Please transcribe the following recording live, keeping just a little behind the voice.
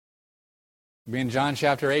We'll be in John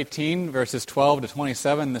chapter 18, verses 12 to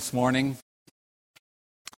 27 this morning.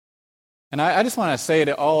 And I just want to say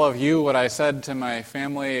to all of you what I said to my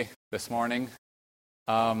family this morning.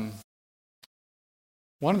 One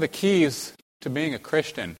of the keys to being a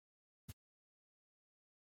Christian,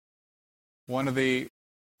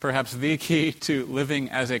 perhaps the key to living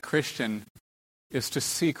as a Christian, is to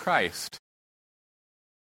see Christ.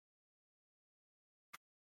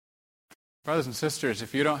 Brothers and sisters,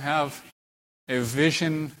 if you don't have a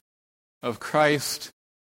vision of Christ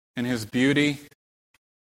and His beauty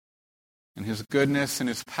and His goodness and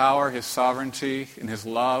His power, His sovereignty and His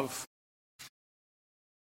love,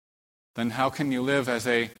 then how can you live as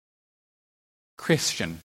a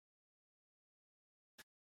Christian?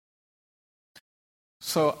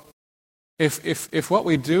 So if what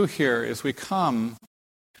we do here is we come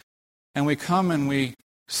and we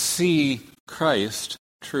see Christ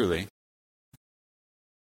truly,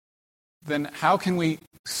 then how can we,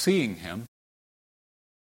 seeing Him,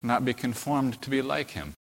 not be conformed to be like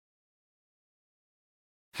Him?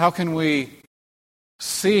 How can we,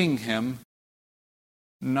 seeing Him,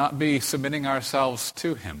 not be submitting ourselves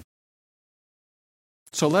to Him?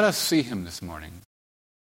 So let us see Him this morning.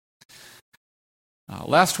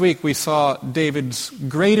 Last week we saw David's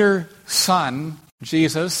greater son,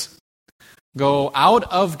 Jesus, go out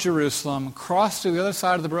of Jerusalem, cross to the other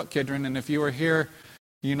side of the brook Kidron, and if you were here,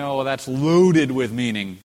 you know that's loaded with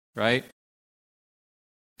meaning, right?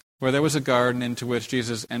 Where there was a garden into which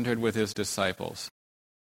Jesus entered with His disciples.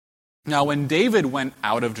 Now, when David went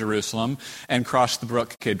out of Jerusalem and crossed the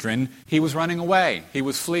brook Kidron, he was running away. He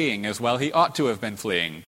was fleeing as well. He ought to have been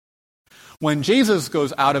fleeing. When Jesus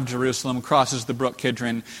goes out of Jerusalem, crosses the brook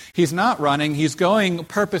Kidron, he's not running. He's going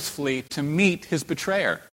purposefully to meet his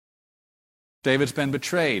betrayer. David's been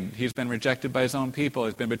betrayed. He's been rejected by his own people.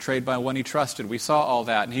 He's been betrayed by one he trusted. We saw all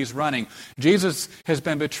that, and he's running. Jesus has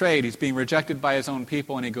been betrayed. He's being rejected by his own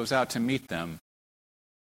people, and he goes out to meet them.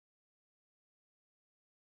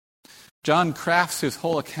 John crafts his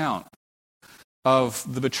whole account of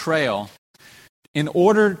the betrayal in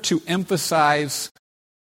order to emphasize,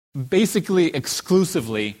 basically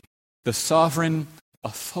exclusively, the sovereign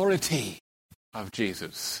authority of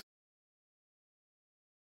Jesus.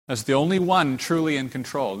 As the only one truly in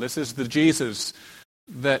control. This is the Jesus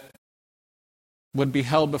that would be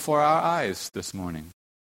held before our eyes this morning.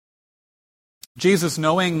 Jesus,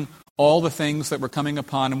 knowing all the things that were coming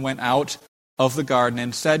upon him, went out of the garden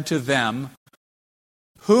and said to them,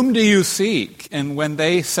 "Whom do you seek?" And when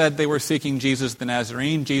they said they were seeking Jesus the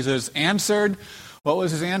Nazarene, Jesus answered, what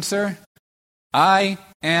was his answer? "I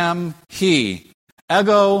am He.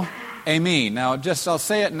 Ego eimi." Now, I'll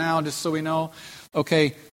say it now just so we know.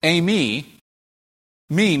 Okay, eimi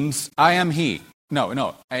means I am He.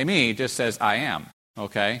 No, eimi just says I am.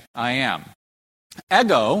 Okay, I am.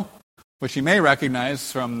 Ego, which you may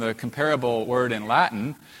recognize from the comparable word in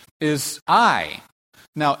Latin, is I.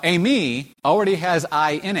 Now, eimi already has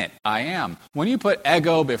I in it. I am. When you put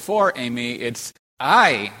ego before eimi, it's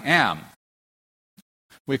I am.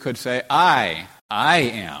 We could say I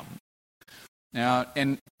am. Now,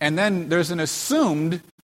 and then there's an assumed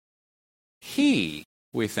He,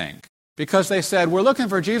 we think. Because they said, we're looking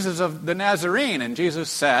for Jesus of the Nazarene. And Jesus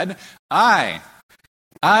said, I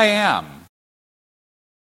am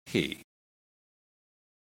He.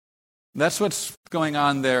 That's what's going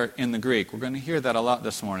on there in the Greek. We're going to hear that a lot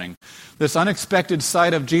this morning. This unexpected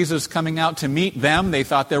sight of Jesus coming out to meet them. They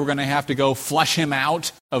thought they were going to have to go flush him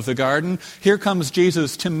out of the garden. Here comes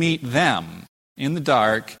Jesus to meet them in the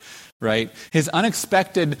dark, right? His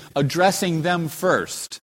unexpected addressing them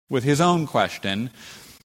first with his own question,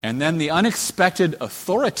 and then the unexpected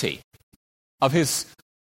authority of his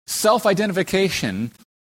self-identification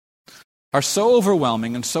are so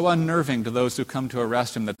overwhelming and so unnerving to those who come to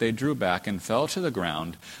arrest him that they drew back and fell to the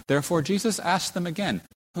ground. Therefore, Jesus asked them again,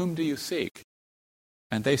 "Whom do you seek?"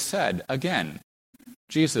 And they said again,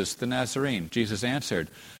 "Jesus the Nazarene." Jesus answered,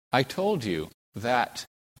 "I told you that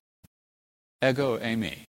ego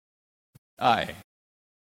eimi. I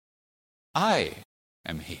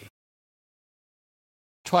am He."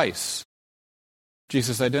 Twice,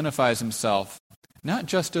 Jesus identifies himself not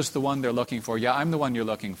just as the one they're looking for. Yeah, I'm the one you're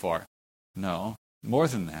looking for. No, more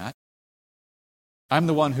than that. I'm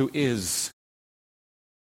the one who is,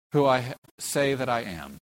 who I say that I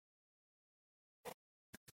am.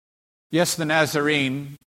 Yes, the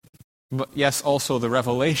Nazarene, but yes, also the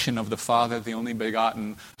revelation of the Father, the only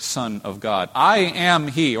begotten Son of God. I am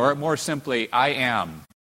He, or more simply, I am.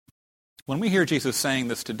 When we hear Jesus saying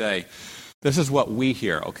this today, this is what we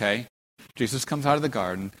hear, okay? Jesus comes out of the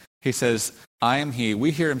garden. He says, "I am He."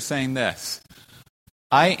 We hear Him saying this,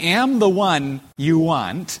 I am the one you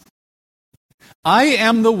want. I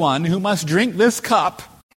am the one who must drink this cup.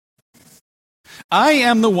 I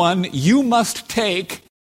am the one you must take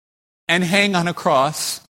and hang on a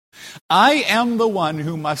cross. I am the one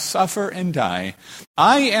who must suffer and die.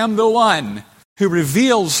 I am the one who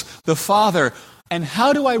reveals the Father. And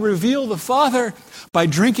how do I reveal the Father? By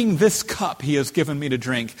drinking this cup he has given me to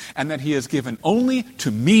drink, and that he has given only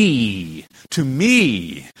to me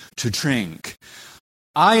to drink.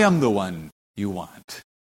 I am the one you want.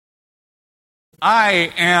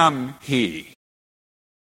 I am he.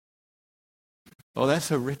 Oh,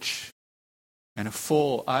 that's a rich and a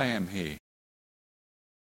full I am he.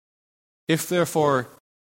 If therefore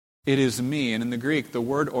it is me, and in the Greek the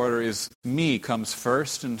word order is me comes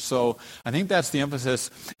first, and so I think that's the emphasis.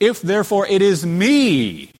 If therefore it is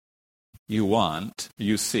me you want,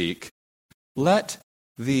 you seek, let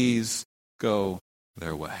these go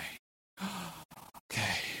their way.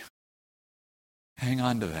 Okay. Hang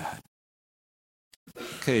on to that.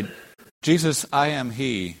 Okay, Jesus, I am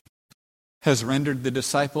he, has rendered the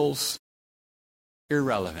disciples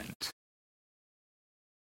irrelevant.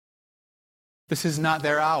 This is not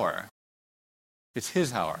their hour. It's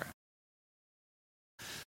his hour.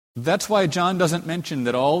 That's why John doesn't mention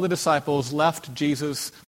that all the disciples left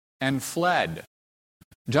Jesus and fled.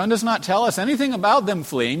 John does not tell us anything about them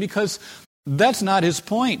fleeing because that's not his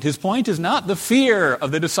point. His point is not the fear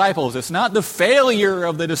of the disciples. It's not the failure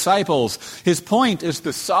of the disciples. His point is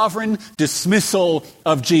the sovereign dismissal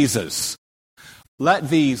of Jesus. Let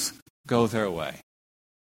these go their way.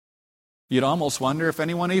 You'd almost wonder if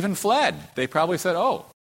anyone even fled. They probably said, oh,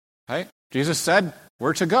 right? Jesus said,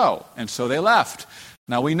 we're to go. And so they left.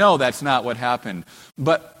 Now we know that's not what happened.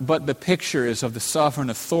 But the picture is of the sovereign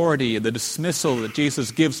authority, the dismissal that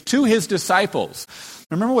Jesus gives to his disciples.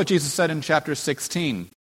 Remember what Jesus said in chapter 16.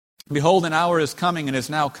 Behold, an hour is coming and has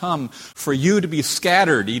now come for you to be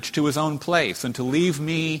scattered, each to his own place, and to leave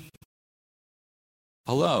me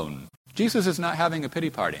alone. Jesus is not having a pity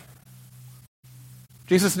party.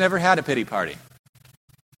 Jesus never had a pity party.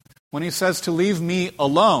 When he says to leave me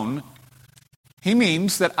alone, he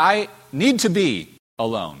means that I need to be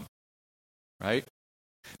alone. Right?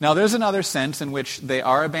 Now there's another sense in which they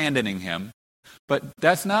are abandoning him, but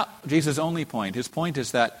that's not Jesus' only point. His point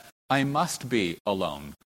is that I must be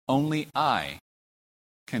alone. Only I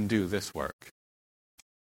can do this work.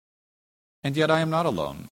 And yet I am not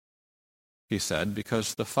alone, he said,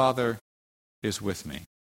 because the Father is with me.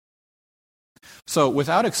 So,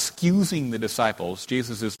 without excusing the disciples,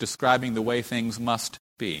 Jesus is describing the way things must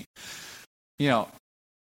be. You know,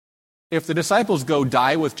 if the disciples go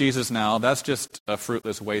die with Jesus now, that's just a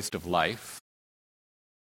fruitless waste of life.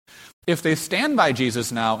 If they stand by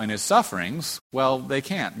Jesus now in his sufferings, well, they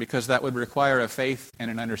can't, because that would require a faith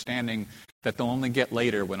and an understanding that they'll only get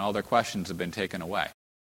later when all their questions have been taken away.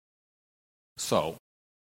 So,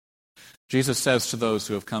 Jesus says to those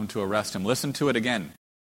who have come to arrest him, listen to it again.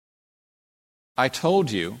 I told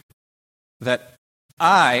you that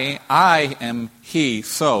I am he.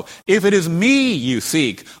 So, if it is me you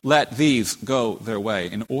seek, let these go their way,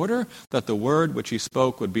 in order that the word which he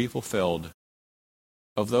spoke would be fulfilled.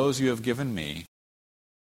 Of those you have given me,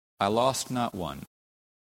 I lost not one.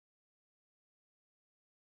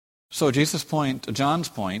 So John's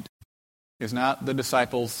point, is not the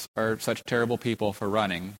disciples are such terrible people for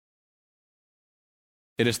running.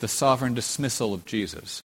 It is the sovereign dismissal of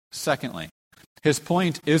Jesus. Secondly, his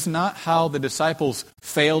point is not how the disciples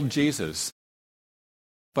failed Jesus,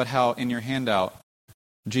 but how, in your handout,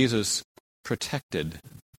 Jesus protected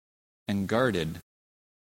and guarded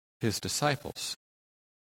his disciples,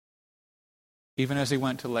 even as he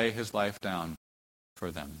went to lay his life down for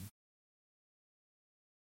them.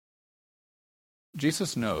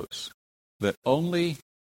 Jesus knows that only,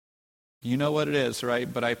 you know what it is,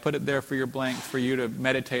 right? But I put it there for your blank for you to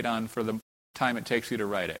meditate on for the time it takes you to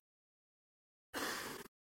write it.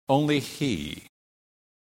 Only he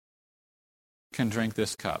can drink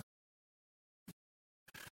this cup.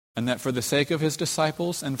 And that for the sake of his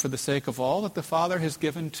disciples and for the sake of all that the Father has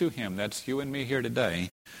given to him, that's you and me here today,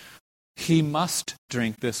 he must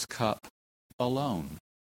drink this cup alone.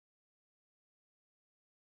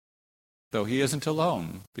 Though he isn't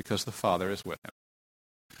alone, because the Father is with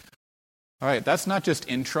him. All right, that's not just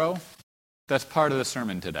intro. That's part of the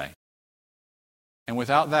sermon today. And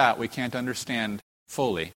without that, we can't understand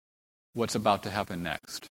fully what's about to happen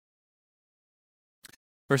next.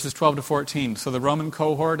 Verses 12 to 14. So the Roman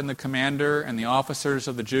cohort and the commander and the officers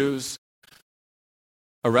of the Jews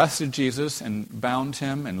arrested Jesus and bound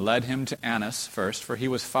him and led him to Annas first, for he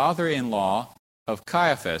was father-in-law of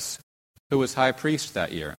Caiaphas, who was high priest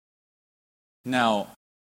that year. Now,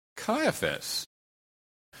 Caiaphas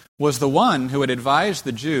was the one who had advised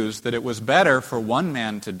the Jews that it was better for one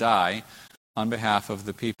man to die on behalf of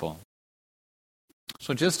the people.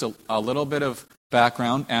 So just a little bit of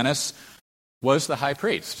background. Annas was the high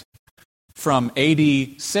priest from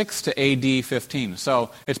AD 6 to AD 15.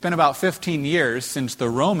 So it's been about 15 years since the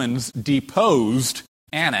Romans deposed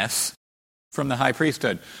Annas from the high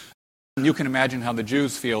priesthood. You can imagine how the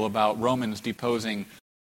Jews feel about Romans deposing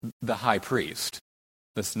the high priest.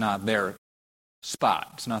 That's not their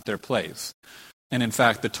spot. It's not their place. And in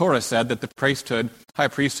fact, the Torah said that the high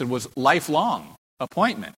priesthood was lifelong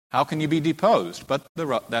appointment. How can you be deposed? But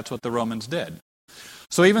that's what the Romans did.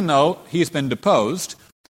 So even though he's been deposed,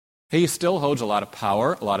 he still holds a lot of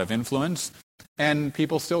power, a lot of influence, and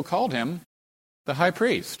people still called him the high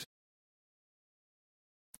priest.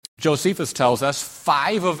 Josephus tells us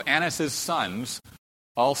 5 of Annas' sons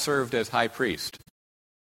all served as high priest.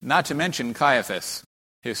 Not to mention Caiaphas,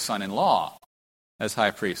 his son-in-law, as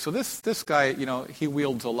high priest. So this guy, he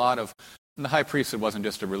wields a lot of... And the high priesthood wasn't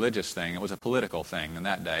just a religious thing, it was a political thing in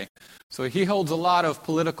that day. So he holds a lot of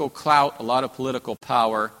political clout, a lot of political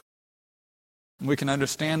power. We can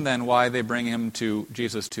understand then why they bring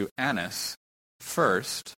Jesus to Annas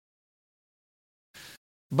first.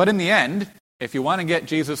 But in the end, if you want to get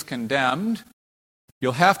Jesus condemned,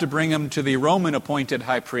 you'll have to bring him to the Roman-appointed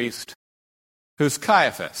high priest, who's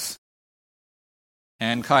Caiaphas.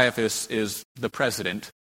 And Caiaphas is the president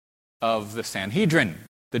of the Sanhedrin,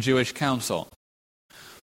 the Jewish council.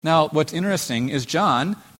 Now, what's interesting is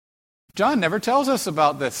John never tells us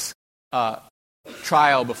about this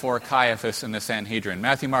trial before Caiaphas and the Sanhedrin.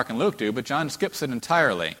 Matthew, Mark, and Luke do, but John skips it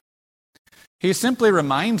entirely. He simply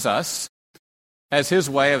reminds us, as his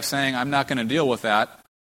way of saying, I'm not going to deal with that.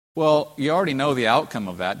 Well, you already know the outcome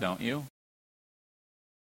of that, don't you?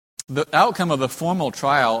 The outcome of the formal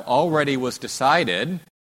trial already was decided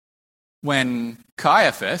when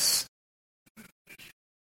Caiaphas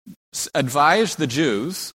advised the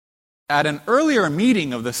Jews at an earlier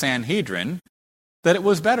meeting of the Sanhedrin that it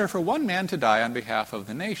was better for one man to die on behalf of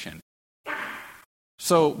the nation.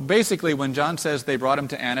 So basically, when John says they brought him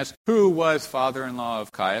to Annas, who was father-in-law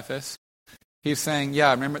of Caiaphas, he's saying,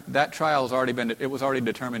 yeah, remember, that trial was already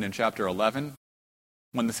determined in chapter 11,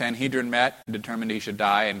 when the Sanhedrin met and determined he should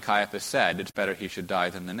die, and Caiaphas said it's better he should die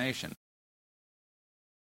than the nation.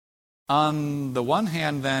 On the one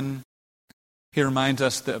hand, then, he reminds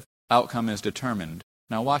us the outcome is determined.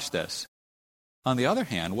 Now watch this. On the other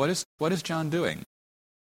hand, what is John doing?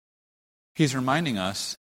 He's reminding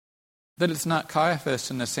us that it's not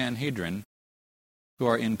Caiaphas and the Sanhedrin who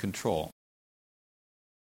are in control.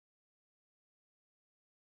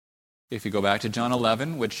 If you go back to John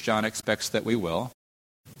 11, which John expects that we will,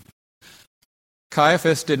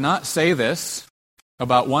 Caiaphas did not say this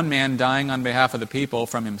about one man dying on behalf of the people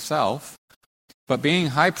from himself, but being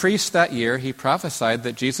high priest that year, he prophesied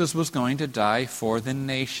that Jesus was going to die for the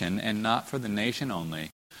nation, and not for the nation only,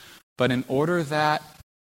 but in order that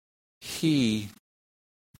he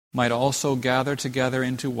might also gather together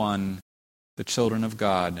into one the children of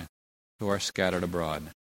God who are scattered abroad.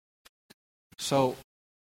 So,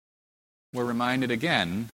 we're reminded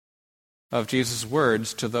again of Jesus'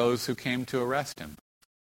 words to those who came to arrest him.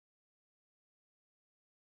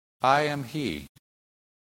 I am he.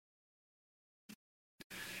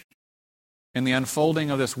 In the unfolding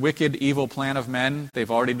of this wicked, evil plan of men,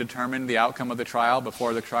 they've already determined the outcome of the trial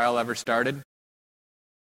before the trial ever started.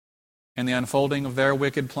 And the unfolding of their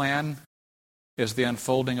wicked plan is the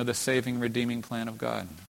unfolding of the saving, redeeming plan of God.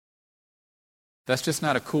 That's just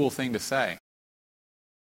not a cool thing to say.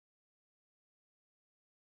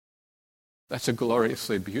 That's a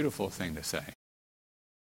gloriously beautiful thing to say.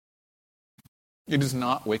 It is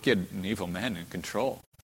not wicked and evil men in control,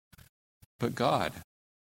 but God.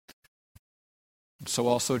 So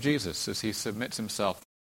also Jesus, as he submits himself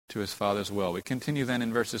to his Father's will. We continue then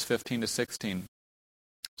in verses 15 to 16.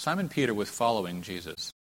 Simon Peter was following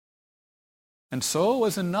Jesus, and so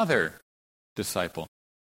was another disciple.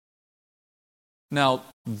 Now,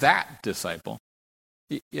 that disciple,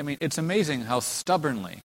 it's amazing how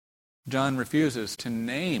stubbornly John refuses to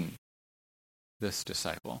name this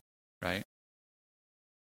disciple, right?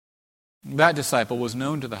 That disciple was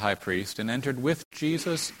known to the high priest and entered with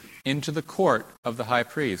Jesus into the court of the high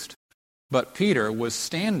priest. But Peter was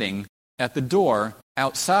standing at the door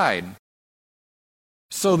outside.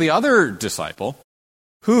 So the other disciple,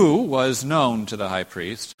 who was known to the high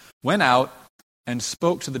priest, went out and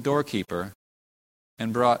spoke to the doorkeeper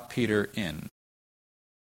and brought Peter in.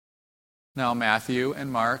 Now Matthew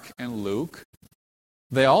and Mark and Luke,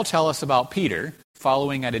 they all tell us about Peter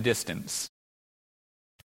following at a distance.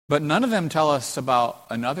 But none of them tell us about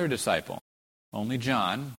another disciple. Only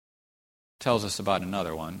John tells us about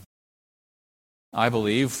another one. I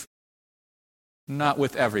believe, not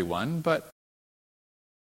with everyone, but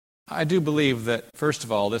I do believe that, first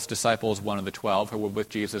of all, this disciple is one of the 12 who were with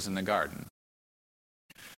Jesus in the garden.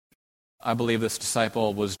 I believe this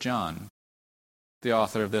disciple was John, the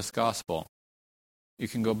author of this gospel. You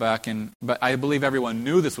can go back but I believe everyone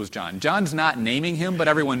knew this was John. John's not naming him, but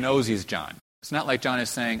everyone knows he's John. It's not like John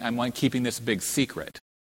is saying, I'm keeping this big secret.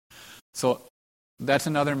 So that's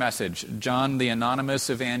another message. John, the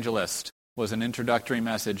anonymous evangelist, was an introductory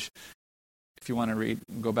message. If you want to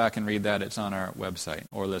go back and read that, it's on our website,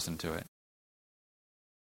 or listen to it.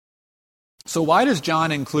 So why does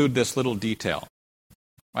John include this little detail?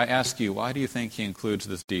 I ask you, why do you think he includes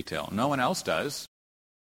this detail? No one else does.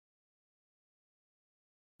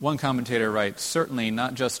 One commentator writes, certainly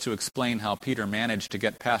not just to explain how Peter managed to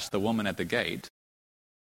get past the woman at the gate.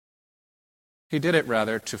 He did it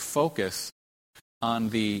rather to focus on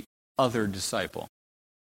the other disciple.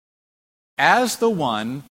 As the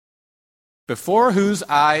one before whose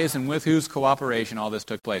eyes and with whose cooperation all this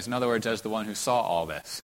took place. In other words, as the one who saw all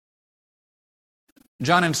this.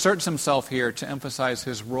 John inserts himself here to emphasize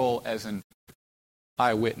his role as an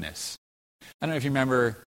eyewitness. I don't know if you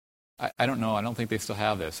remember, I don't know, I don't think they still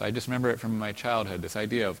have this. I just remember it from my childhood, this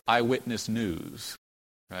idea of eyewitness news,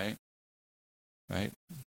 right? Right?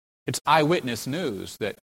 It's eyewitness news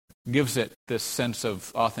that gives it this sense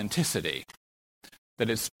of authenticity, that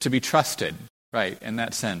it's to be trusted, right, in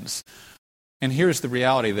that sense. And here's the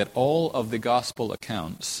reality that all of the gospel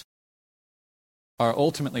accounts are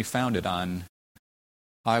ultimately founded on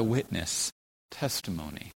eyewitness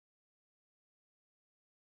testimony.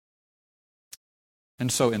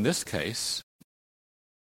 And so in this case,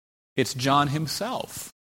 it's John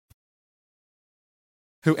himself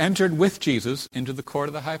who entered with Jesus into the court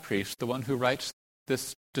of the high priest, the one who writes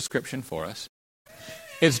this description for us.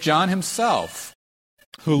 It's John himself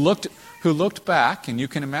who looked back, and you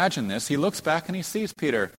can imagine this, he looks back and he sees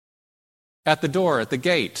Peter at the door, at the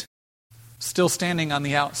gate, still standing on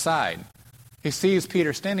the outside. He sees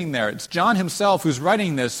Peter standing there. It's John himself who's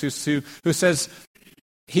writing this, who says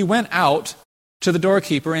he went out to the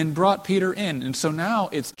doorkeeper and brought Peter in. And so now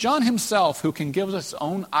it's John himself who can give us his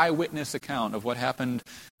own eyewitness account of what happened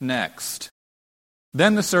next.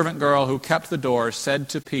 Then the servant girl who kept the door said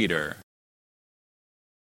to Peter,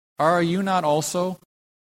 "Are you not also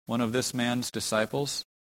one of this man's disciples?"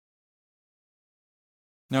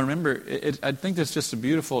 Now remember, I think there's just a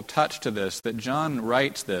beautiful touch to this, that John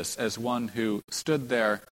writes this as one who stood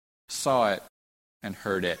there, saw it, and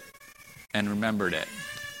heard it, and remembered it.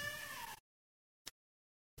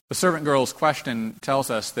 The servant girl's question tells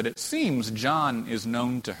us that it seems John is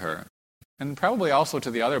known to her, and probably also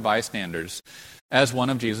to the other bystanders, as one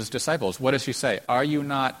of Jesus' disciples. What does she say? Are you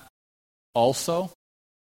not also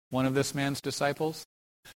one of this man's disciples?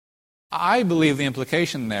 I believe the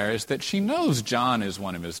implication there is that she knows John is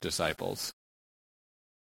one of his disciples.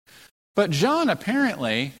 But John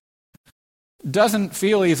apparently doesn't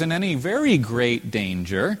feel he's in any very great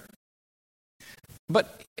danger.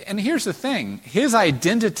 And here's the thing, his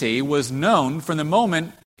identity was known from the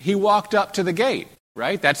moment he walked up to the gate,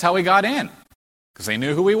 right? That's how he got in, because they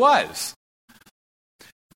knew who he was.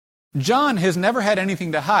 John has never had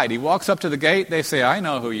anything to hide. He walks up to the gate, they say, I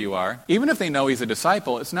know who you are. Even if they know he's a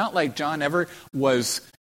disciple, it's not like John ever was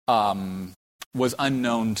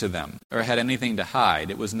unknown to them or had anything to hide.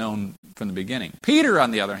 It was known from the beginning. Peter,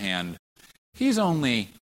 on the other hand, he's only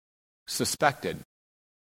suspected.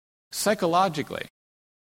 Psychologically,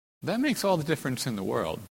 that makes all the difference in the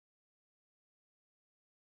world.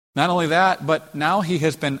 Not only that, but now he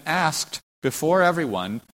has been asked before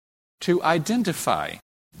everyone to identify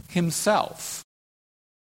himself.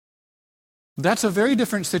 That's a very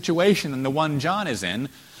different situation than the one John is in.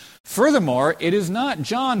 Furthermore, it is not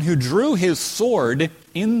John who drew his sword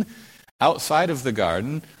in outside of the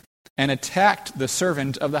garden and attacked the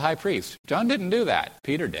servant of the high priest. John didn't do that.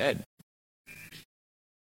 Peter did.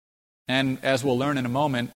 And as we'll learn in a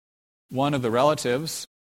moment, one of the relatives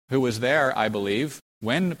who was there, I believe,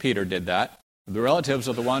 when Peter did that, the relatives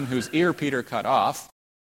of the one whose ear Peter cut off,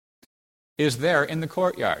 is there in the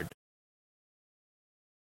courtyard.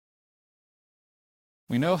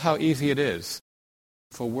 We know how easy it is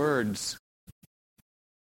for words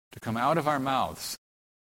to come out of our mouths,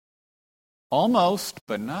 almost,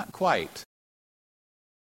 but not quite,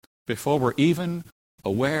 before we're even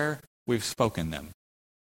aware we've spoken them.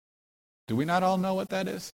 Do we not all know what that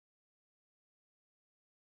is?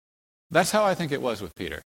 That's how I think it was with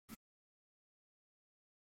Peter.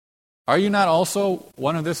 Are you not also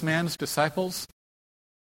one of this man's disciples?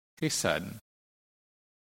 he said,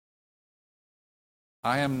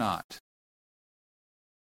 I am not.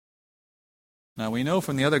 Now we know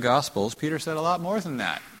from the other Gospels, Peter said a lot more than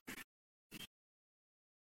that.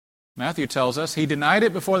 Matthew tells us he denied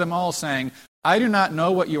it before them all, saying, I do not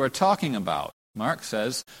know what you are talking about. Mark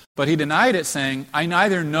says, but he denied it, saying, I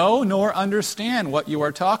neither know nor understand what you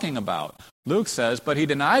are talking about. Luke says, but he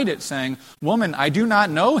denied it, saying, woman, I do not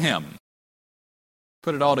know him.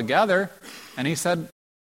 Put it all together, and he said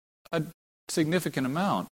a significant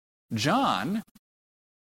amount. John,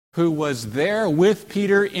 who was there with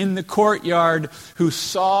Peter in the courtyard, who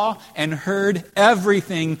saw and heard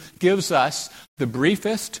everything, gives us the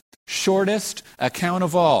briefest, shortest account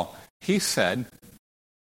of all. He said,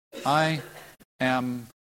 I am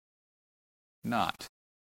not.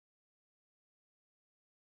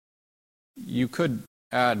 You could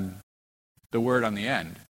add the word on the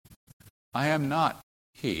end. I am not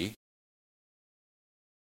he.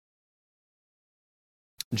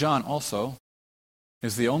 John also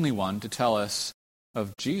is the only one to tell us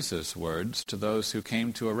of Jesus' words to those who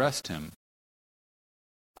came to arrest him.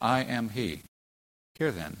 I am he.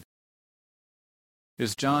 Here then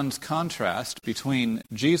is John's contrast between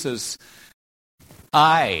Jesus'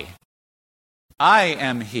 I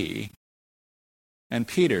am he, and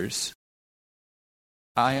Peter's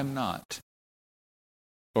I am not,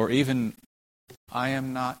 or even I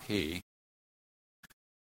am not he.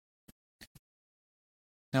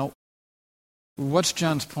 Now, what's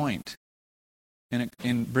John's point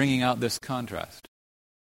in bringing out this contrast?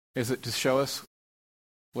 Is it to show us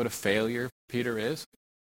what a failure Peter is?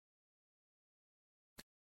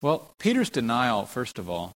 Well, Peter's denial, first of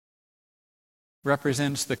all,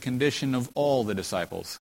 represents the condition of all the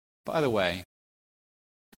disciples. By the way,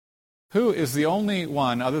 who is the only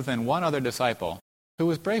one, other than one other disciple, who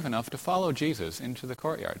was brave enough to follow Jesus into the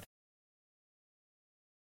courtyard?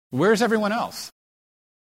 Where's everyone else?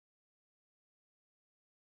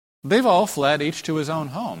 They've all fled, each to his own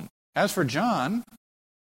home. As for John,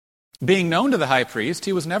 being known to the high priest,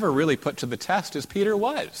 he was never really put to the test as Peter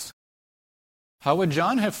was. How would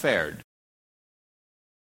John have fared?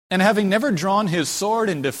 And having never drawn his sword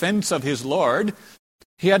in defense of his Lord,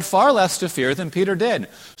 he had far less to fear than Peter did.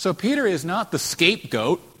 So Peter is not the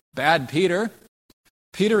scapegoat, bad Peter.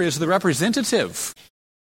 Peter is the representative.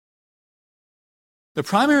 The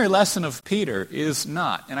primary lesson of Peter is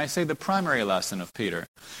not, and I say the primary lesson of Peter,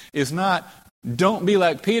 is not, don't be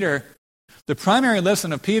like Peter. The primary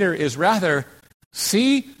lesson of Peter is rather,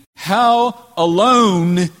 see how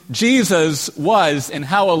alone Jesus was and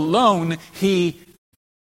how alone he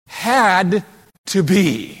had to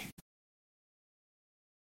be.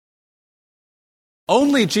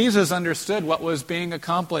 Only Jesus understood what was being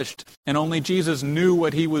accomplished, and only Jesus knew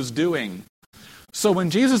what he was doing. So when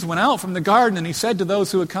Jesus went out from the garden and he said to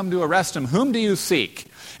those who had come to arrest him, whom do you seek?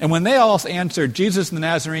 And when they all answered, Jesus the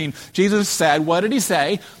Nazarene, Jesus said, what did he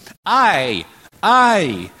say? I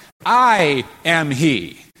am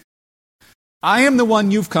he. I am the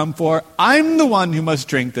one you've come for. I'm the one who must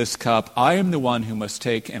drink this cup. I am the one who must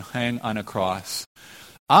take and hang on a cross.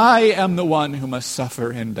 I am the one who must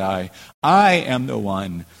suffer and die. I am the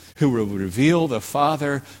one who will reveal the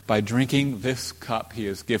Father by drinking this cup he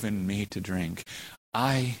has given me to drink.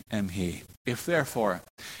 I am he. If therefore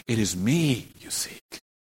it is me you seek,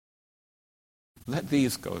 let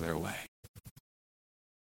these go their way.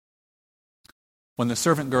 When the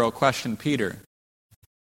servant girl questioned Peter,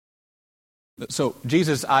 so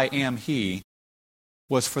Jesus, I am he,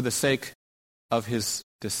 was for the sake of his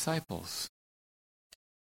disciples.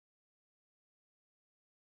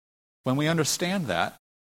 When we understand that,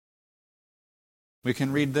 we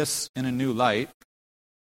can read this in a new light.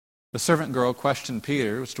 The servant girl questioned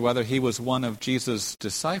Peter as to whether he was one of Jesus'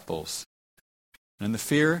 disciples. And in the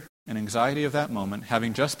fear and anxiety of that moment,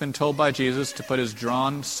 having just been told by Jesus to put his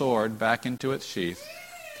drawn sword back into its sheath,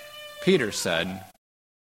 Peter said,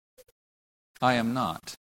 I am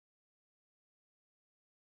not.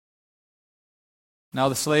 Now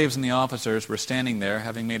the slaves and the officers were standing there,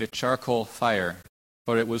 having made a charcoal fire,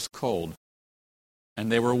 for it was cold.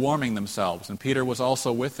 And they were warming themselves, and Peter was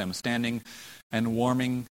also with them, standing and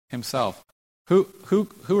warming himself. Who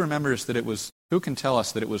remembers that it was, who can tell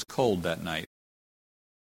us that it was cold that night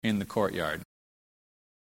in the courtyard?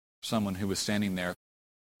 Someone who was standing there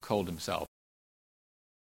cold himself.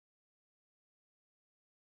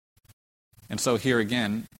 And so here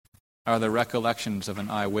again are the recollections of an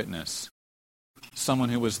eyewitness. Someone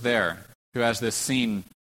who was there, who has this scene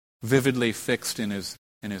vividly fixed in his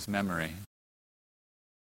memory.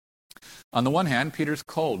 On the one hand, Peter's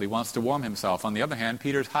cold. He wants to warm himself. On the other hand,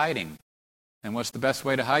 Peter's hiding. And what's the best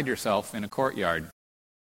way to hide yourself in a courtyard?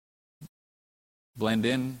 blend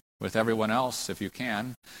in with everyone else if you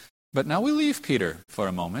can. But now we leave Peter for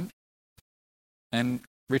a moment and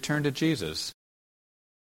return to Jesus.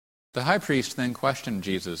 The high priest then questioned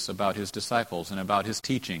Jesus about his disciples and about his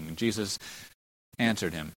teaching. Jesus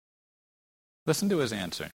answered him. Listen to his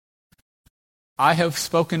answer. I have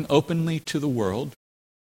spoken openly to the world.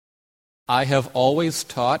 I have always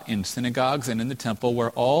taught in synagogues and in the temple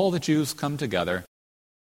where all the Jews come together,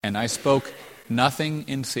 and I spoke nothing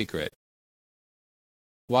in secret.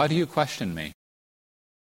 Why do you question me?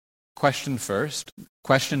 Question first.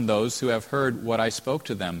 Question those who have heard what I spoke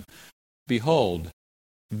to them. Behold,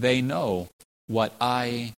 they know what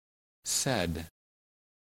I said.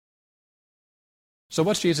 So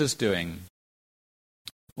what's Jesus doing?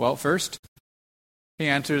 Well, first, he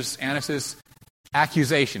answers Annas'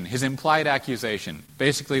 accusation, his implied accusation.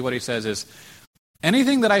 Basically what he says is,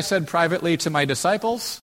 anything that I said privately to my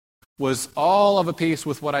disciples was all of a piece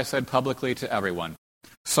with what I said publicly to everyone.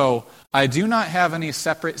 So I do not have any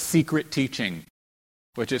separate secret teaching,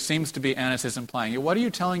 which it seems to be Annas is implying. What are you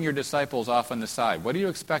telling your disciples off on the side? What do you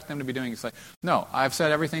expect them to be doing? It's like, no, I've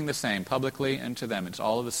said everything the same, publicly and to them. It's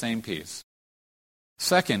all of the same piece.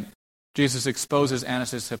 Second, Jesus exposes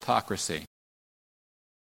Annas' hypocrisy.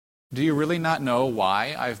 Do you really not know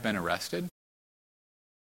why I've been arrested?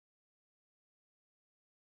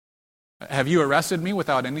 Have you arrested me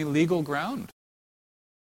without any legal ground?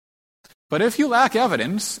 But if you lack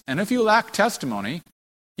evidence, and if you lack testimony,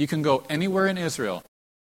 you can go anywhere in Israel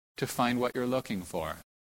to find what you're looking for.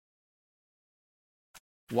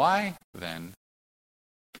 Why, then,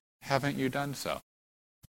 haven't you done so?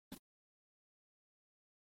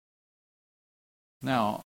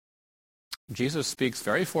 Now, Jesus speaks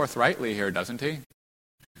very forthrightly here, doesn't he?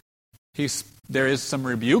 There is some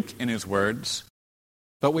rebuke in his words,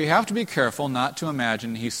 but we have to be careful not to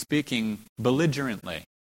imagine he's speaking belligerently.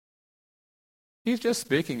 He's just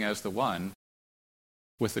speaking as the one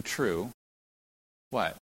with the true,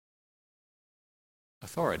 what?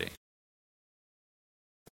 Authority.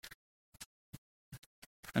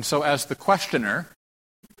 And so as the questioner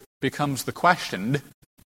becomes the questioned,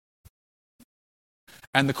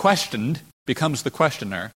 and the questioned becomes the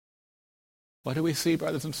questioner, what do we see,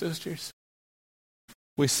 brothers and sisters?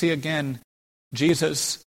 We see again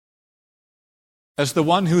Jesus as the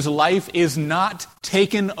one whose life is not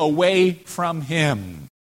taken away from him,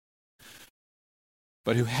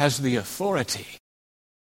 but who has the authority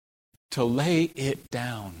to lay it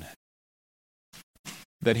down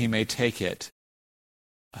that he may take it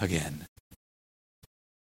again.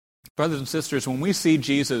 Brothers and sisters, when we see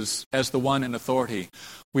Jesus as the one in authority,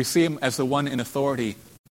 we see him as the one in authority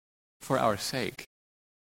for our sake,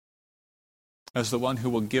 as the one who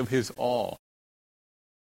will give his all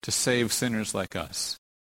to save sinners like us.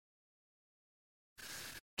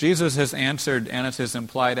 Jesus has answered Annas'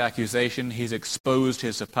 implied accusation. He's exposed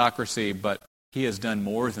his hypocrisy, but he has done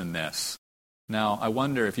more than this. Now, I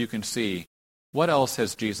wonder if you can see, what else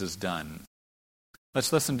has Jesus done?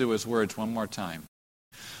 Let's listen to his words one more time.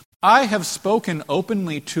 I have spoken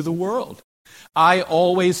openly to the world. I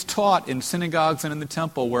always taught in synagogues and in the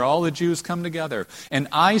temple where all the Jews come together, and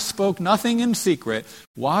I spoke nothing in secret.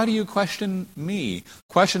 Why do you question me?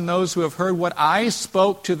 Question those who have heard what I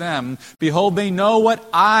spoke to them. Behold, they know what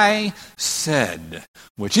I said,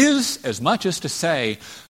 which is as much as to say,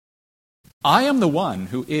 I am the one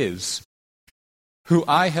who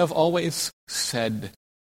I have always said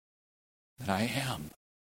that I am.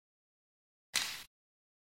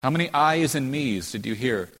 How many I's and me's did you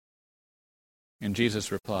hear in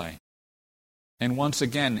Jesus' reply? And once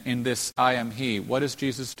again, in this I am he, what is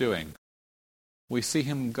Jesus doing? We see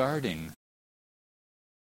him guarding.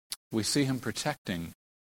 We see him protecting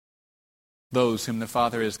those whom the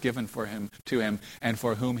Father has given to him, and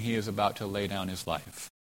for whom he is about to lay down his life.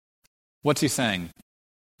 What's he saying?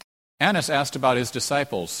 Annas asked about his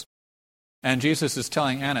disciples, and Jesus is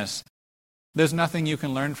telling Annas, there's nothing you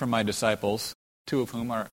can learn from my disciples, two of whom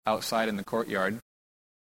are outside in the courtyard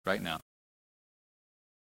right now.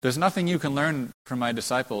 There's nothing you can learn from my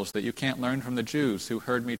disciples that you can't learn from the Jews who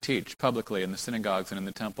heard me teach publicly in the synagogues and in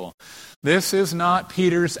the temple. This is not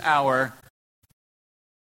Peter's hour.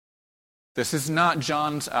 This is not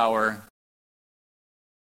John's hour.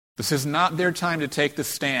 This is not their time to take the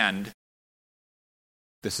stand.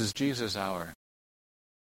 This is Jesus' hour.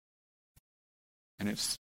 And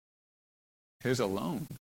it's his alone.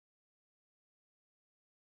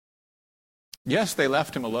 Yes, they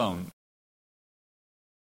left him alone.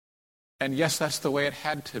 And yes, that's the way it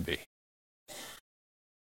had to be.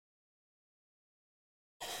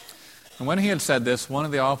 And when he had said this, one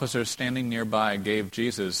of the officers standing nearby gave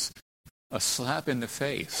Jesus a slap in the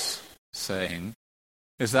face, saying,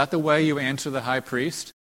 Is that the way you answer the high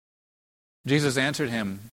priest? Jesus answered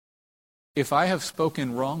him, if I have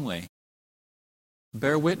spoken wrongly,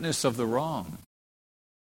 bear witness of the wrong.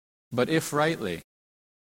 But if rightly,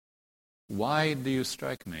 why do you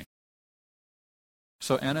strike me?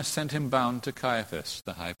 So Annas sent him bound to Caiaphas,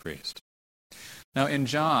 the high priest. Now in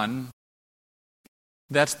John,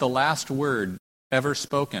 that's the last word ever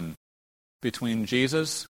spoken between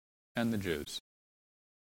Jesus and the Jews.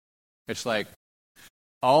 It's like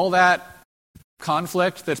all that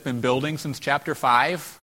conflict that's been building since chapter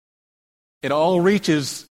 5, it all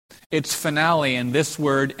reaches its finale in this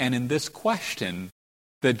word and in this question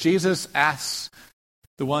that Jesus asks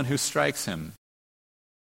the one who strikes him.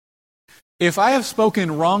 If I have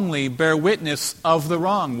spoken wrongly, bear witness of the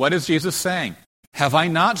wrong. What is Jesus saying? Have I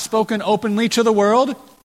not spoken openly to the world?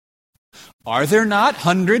 Are there not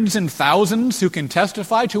hundreds and thousands who can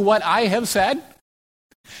testify to what I have said?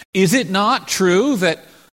 Is it not true that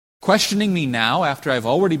questioning me now after I've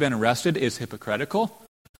already been arrested is hypocritical?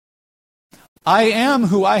 I am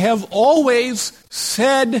who I have always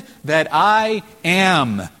said that I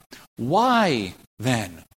am. Why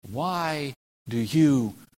then? Why do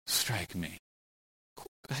you strike me?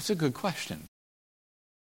 That's a good question.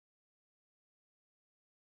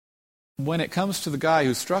 When it comes to the guy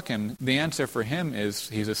who struck him, the answer for him is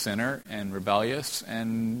he's a sinner and rebellious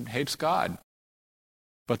and hates God.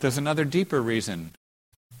 But there's another deeper reason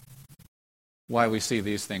why we see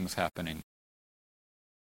these things happening.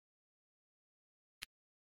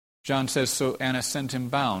 John says, so Annas sent him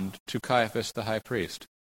bound to Caiaphas the high priest.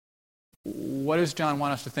 What does John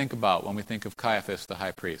want us to think about when we think of Caiaphas the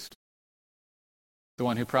high priest? The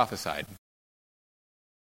one who prophesied.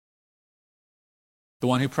 The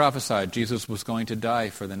one who prophesied Jesus was going to die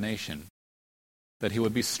for the nation, that he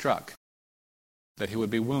would be struck, that he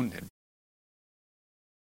would be wounded,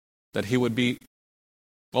 that he would be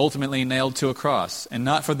ultimately nailed to a cross, and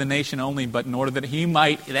not for the nation only, but in order that he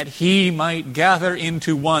might gather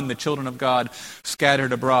into one the children of God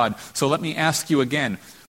scattered abroad. So let me ask you again,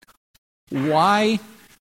 why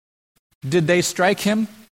did they strike him?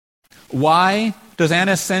 Why does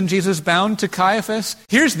Annas send Jesus bound to Caiaphas?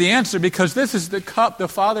 Here's the answer, because this is the cup the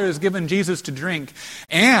Father has given Jesus to drink.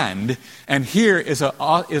 And here is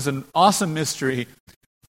an awesome mystery.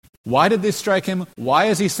 Why did they strike him? Why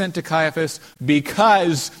is he sent to Caiaphas?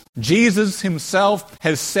 Because Jesus himself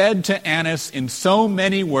has said to Annas in so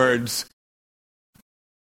many words,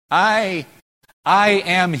 I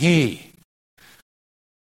am he.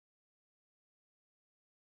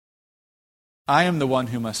 I am the one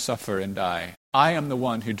who must suffer and die. I am the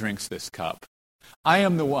one who drinks this cup. I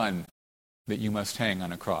am the one that you must hang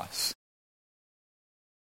on a cross.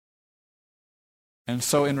 And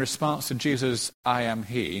so in response to Jesus' I am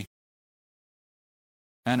he,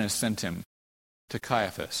 Annas sent him to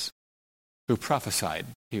Caiaphas, who prophesied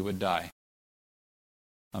he would die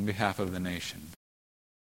on behalf of the nation.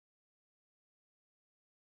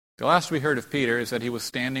 The last we heard of Peter is that he was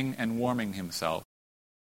standing and warming himself.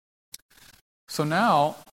 So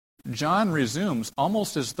now, John resumes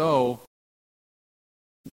almost as though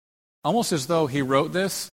he wrote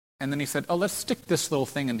this, and then he said, let's stick this little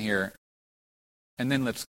thing in here, and then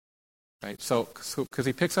right? So because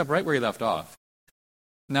he picks up right where he left off.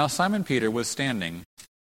 Now Simon Peter was standing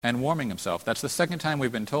and warming himself. That's the second time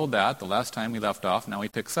we've been told that. The last time we left off, now he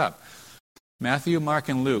picks up. Matthew, Mark,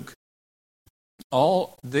 and Luke,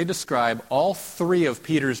 they describe all three of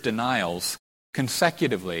Peter's denials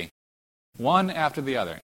consecutively, one after the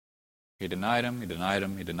other. He denied him, he denied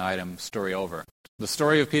him, he denied him, story over. The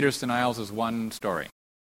story of Peter's denials is one story.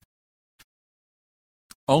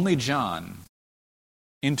 Only John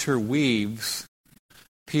interweaves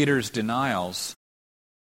Peter's denials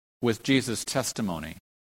with Jesus' testimony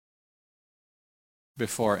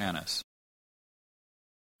before Annas.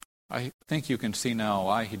 I think you can see now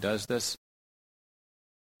why he does this,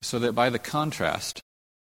 so that by the contrast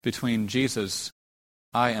between Jesus'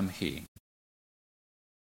 I am he,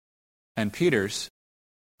 and Peter's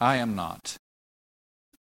I am not,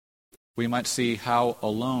 we might see how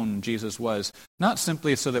alone Jesus was, not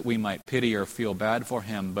simply so that we might pity or feel bad for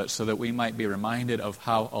him, but so that we might be reminded of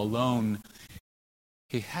how alone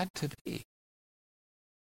he had to be.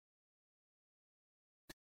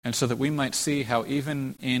 And so that we might see how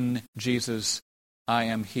even in Jesus' I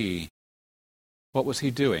am he, what was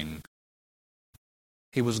he doing?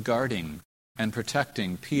 He was guarding and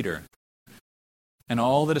protecting Peter and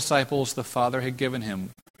all the disciples the Father had given him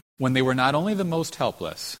when they were not only the most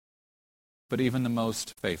helpless, but even the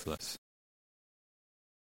most faithless.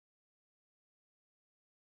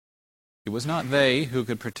 It was not they who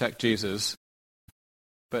could protect Jesus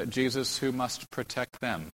but Jesus who must protect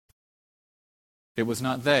them. It was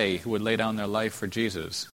not they who would lay down their life for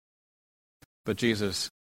Jesus, but Jesus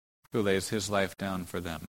who lays his life down for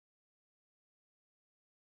them.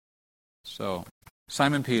 So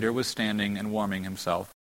Simon Peter was standing and warming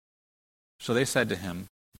himself. So they said to him,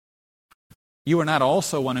 "You are not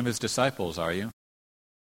also one of his disciples, are you?"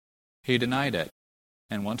 He denied it.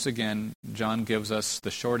 And once again, John gives us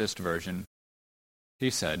the shortest version. He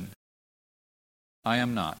said, "I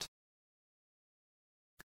am not."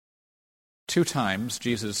 2 times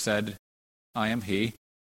Jesus said, "I am he."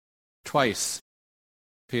 Twice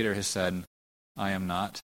Peter has said, "I am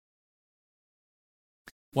not."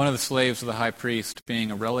 One of the slaves of the high priest, being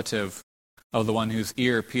a relative of the one whose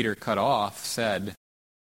ear Peter cut off, said,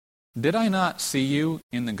 "Did I not see you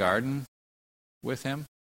in the garden with him?"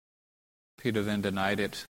 Peter then denied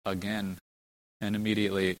it again, and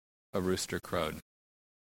immediately a rooster crowed.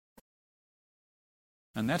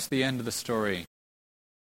 And that's the end of the story,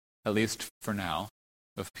 at least for now,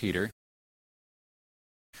 of Peter.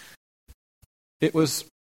 It was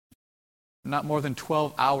not more than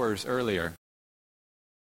 12 hours earlier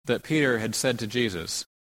that Peter had said to Jesus,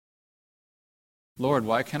 "Lord,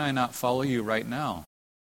 why can I not follow you right now?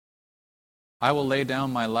 I will lay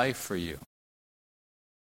down my life for you."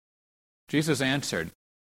 Jesus answered,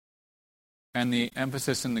 and the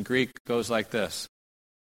emphasis in the Greek goes like this: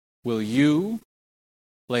 "Will you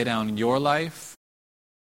lay down your life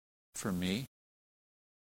for me?"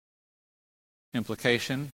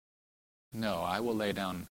 Implication: no, I will lay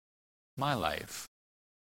down my life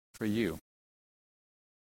for you.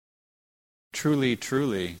 Truly,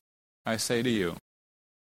 truly, I say to you,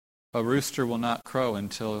 a rooster will not crow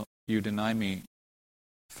until you deny me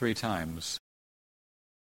 3 times.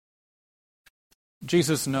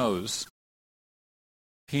 Jesus knows.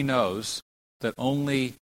 He knows that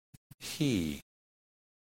only he,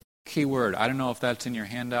 key word, I don't know if that's in your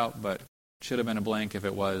handout, but it should have been a blank if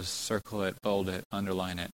it was. Circle it, bold it,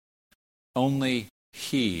 underline it. Only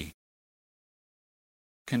he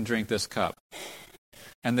can drink this cup,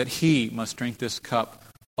 and that he must drink this cup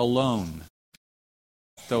alone,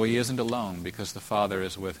 though he isn't alone because the Father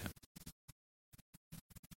is with him.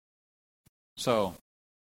 So,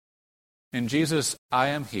 in Jesus, I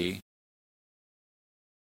am he.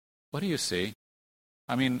 What do you see?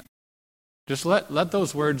 I mean, just let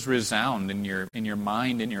those words resound in your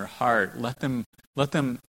mind, in your heart. Let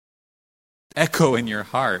them echo in your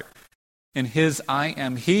heart. In his I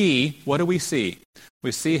am he, what do we see?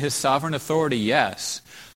 We see his sovereign authority, yes.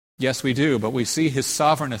 Yes, we do, but we see his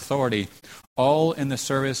sovereign authority all in the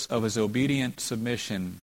service of his obedient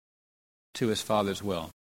submission to his Father's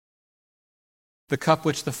will. The cup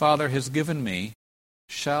which the Father has given me,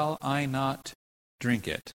 shall I not drink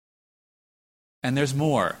it? And there's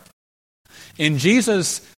more. In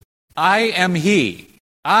Jesus, I am he.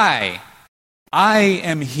 I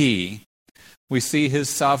am he. We see his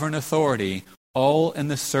sovereign authority all in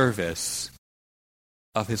the service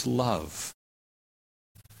of his love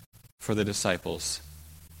for the disciples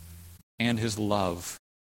and his love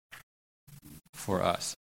for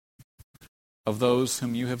us. Of those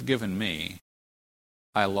whom you have given me,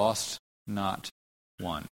 I lost not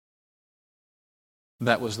one.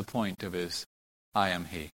 That was the point of his I am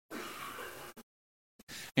he.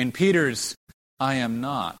 In Peter's I am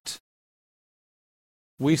not,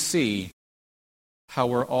 we see how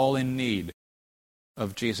we're all in need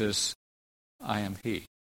of Jesus' I am he.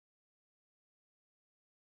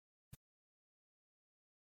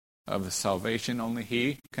 Of the salvation only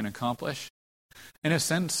he can accomplish. In a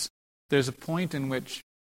sense, there's a point in which,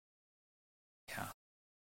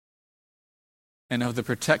 and of the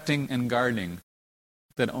protecting and guarding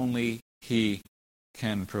that only he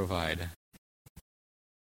can provide.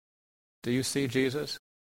 Do you see Jesus?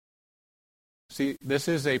 See, this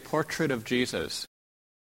is a portrait of Jesus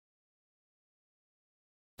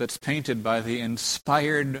that's painted by the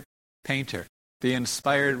inspired painter, the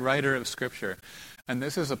inspired writer of Scripture. And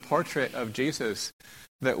this is a portrait of Jesus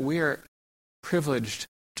that we are privileged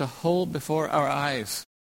to hold before our eyes.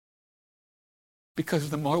 Because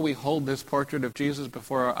the more we hold this portrait of Jesus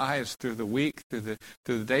before our eyes through the week, through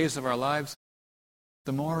the days of our lives,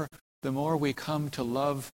 the more we come to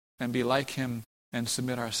love and be like him and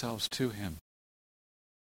submit ourselves to him.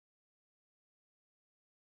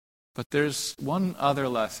 But there's one other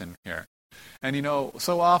lesson here. And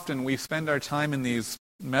so often we spend our time in these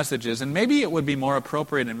messages, and maybe it would be more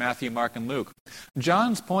appropriate in Matthew, Mark, and Luke.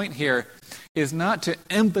 John's point here is not to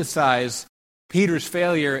emphasize Peter's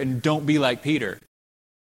failure and don't be like Peter.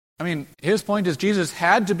 I mean, his point is Jesus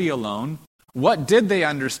had to be alone. What did they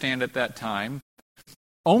understand at that time?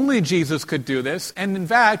 Only Jesus could do this. And in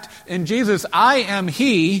fact, in Jesus, I am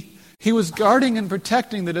He, He was guarding and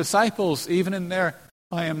protecting the disciples even in their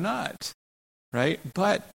I am not. Right?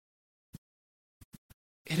 But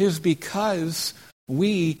it is because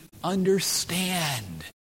we understand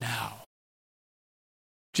now.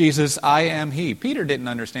 Jesus, I am He. Peter didn't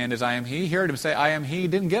understand his I am He. He heard him say, I am He.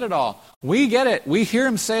 Didn't get it all. We get it. We hear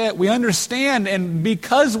him say it. We understand. And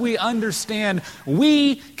because we understand,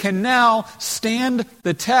 we can now stand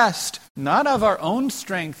the test, not of our own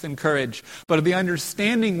strength and courage, but of the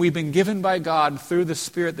understanding we've been given by God through the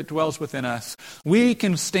Spirit that dwells within us. We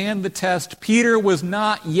can stand the test Peter was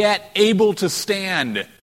not yet able to stand,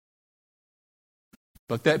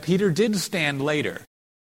 but that Peter did stand later.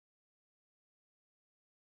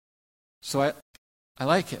 So I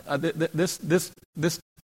like it. This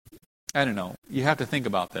I don't know. You have to think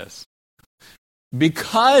about this.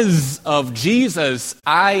 Because of Jesus,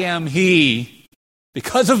 I am He.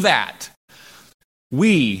 Because of that,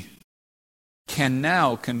 we can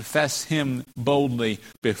now confess Him boldly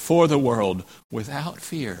before the world without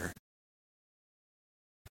fear.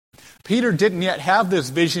 Peter didn't yet have this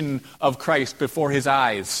vision of Christ before his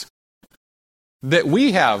eyes that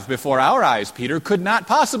we have before our eyes. Peter could not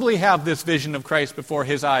possibly have this vision of Christ before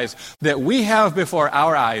his eyes that we have before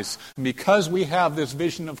our eyes. And because we have this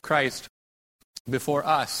vision of Christ before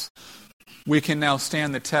us, we can now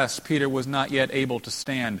stand the test Peter was not yet able to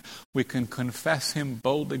stand. We can confess Him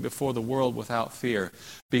boldly before the world without fear.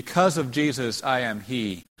 Because of Jesus, I am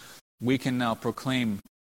He. We can now proclaim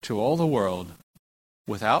to all the world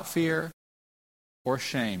without fear or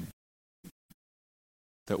shame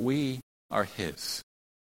that we are His.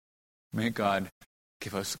 May God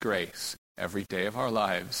give us grace every day of our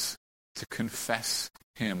lives to confess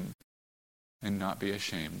Him and not be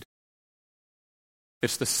ashamed.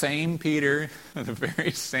 It's the same Peter, the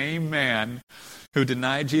very same man who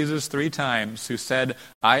denied Jesus 3 times, who said,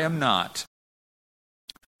 I am not,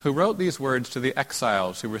 who wrote these words to the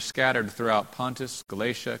exiles who were scattered throughout Pontus,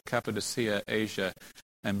 Galatia, Cappadocia, Asia,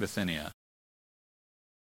 and Bithynia.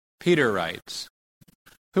 Peter writes,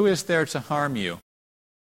 who is there to harm you?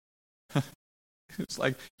 It's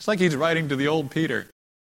like he's writing to the old Peter.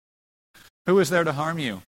 Who is there to harm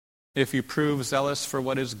you if you prove zealous for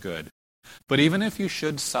what is good? But even if you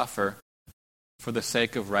should suffer for the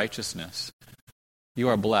sake of righteousness, you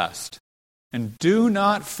are blessed. And do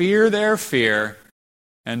not fear their fear,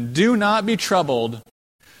 and do not be troubled.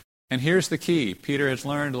 And here's the key. Peter has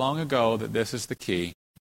learned long ago that this is the key.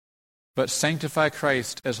 But sanctify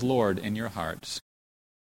Christ as Lord in your hearts,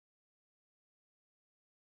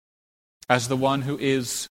 as the one who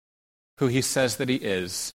is who He says that He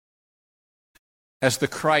is, as the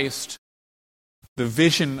Christ, the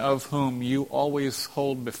vision of whom you always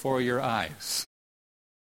hold before your eyes,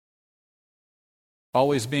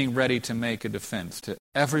 always being ready to make a defense to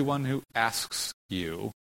everyone who asks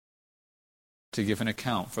you to give an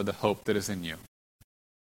account for the hope that is in you,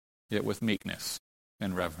 yet with meekness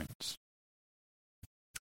and reverence.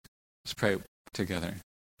 Let's pray together.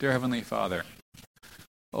 Dear Heavenly Father,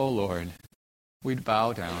 O Lord, we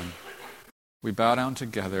bow down. We bow down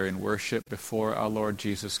together in worship before our Lord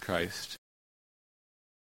Jesus Christ,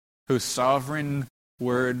 whose sovereign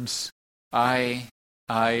words, I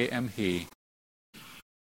am He,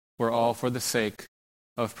 were all for the sake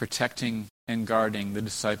of protecting and guarding the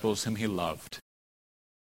disciples whom He loved.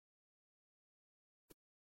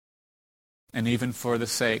 And even for the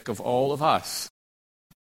sake of all of us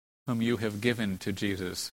whom You have given to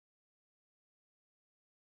Jesus.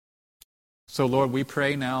 So, Lord, we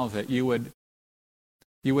pray now that you would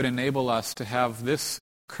enable us to have this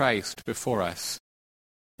Christ before us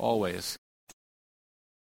always.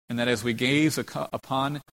 And that as we gaze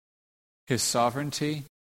upon His sovereignty,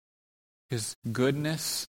 His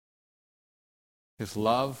goodness, His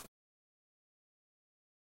love,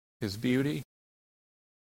 His beauty,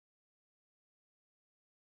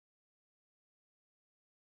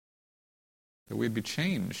 that we'd be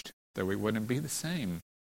changed, that we wouldn't be the same.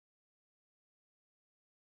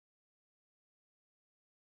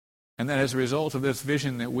 And that as a result of this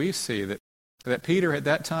vision that we see, that Peter at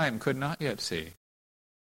that time could not yet see,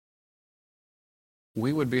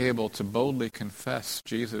 we would be able to boldly confess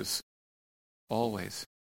Jesus always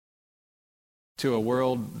to a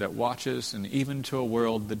world that watches and even to a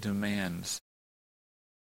world that demands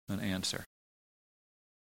an answer.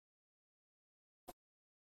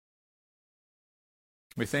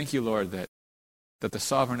 We thank you, Lord, that the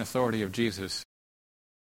sovereign authority of Jesus,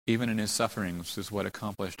 even in His sufferings, is what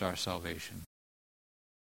accomplished our salvation.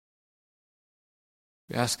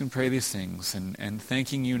 We ask and pray these things, and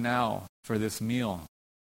thanking you now for this meal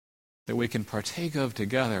that we can partake of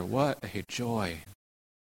together. What a joy.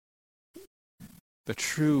 The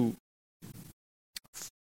true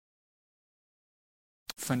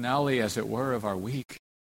finale, as it were, of our week,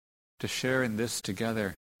 to share in this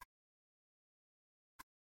together.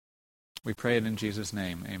 We pray it in Jesus'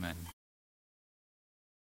 name. Amen.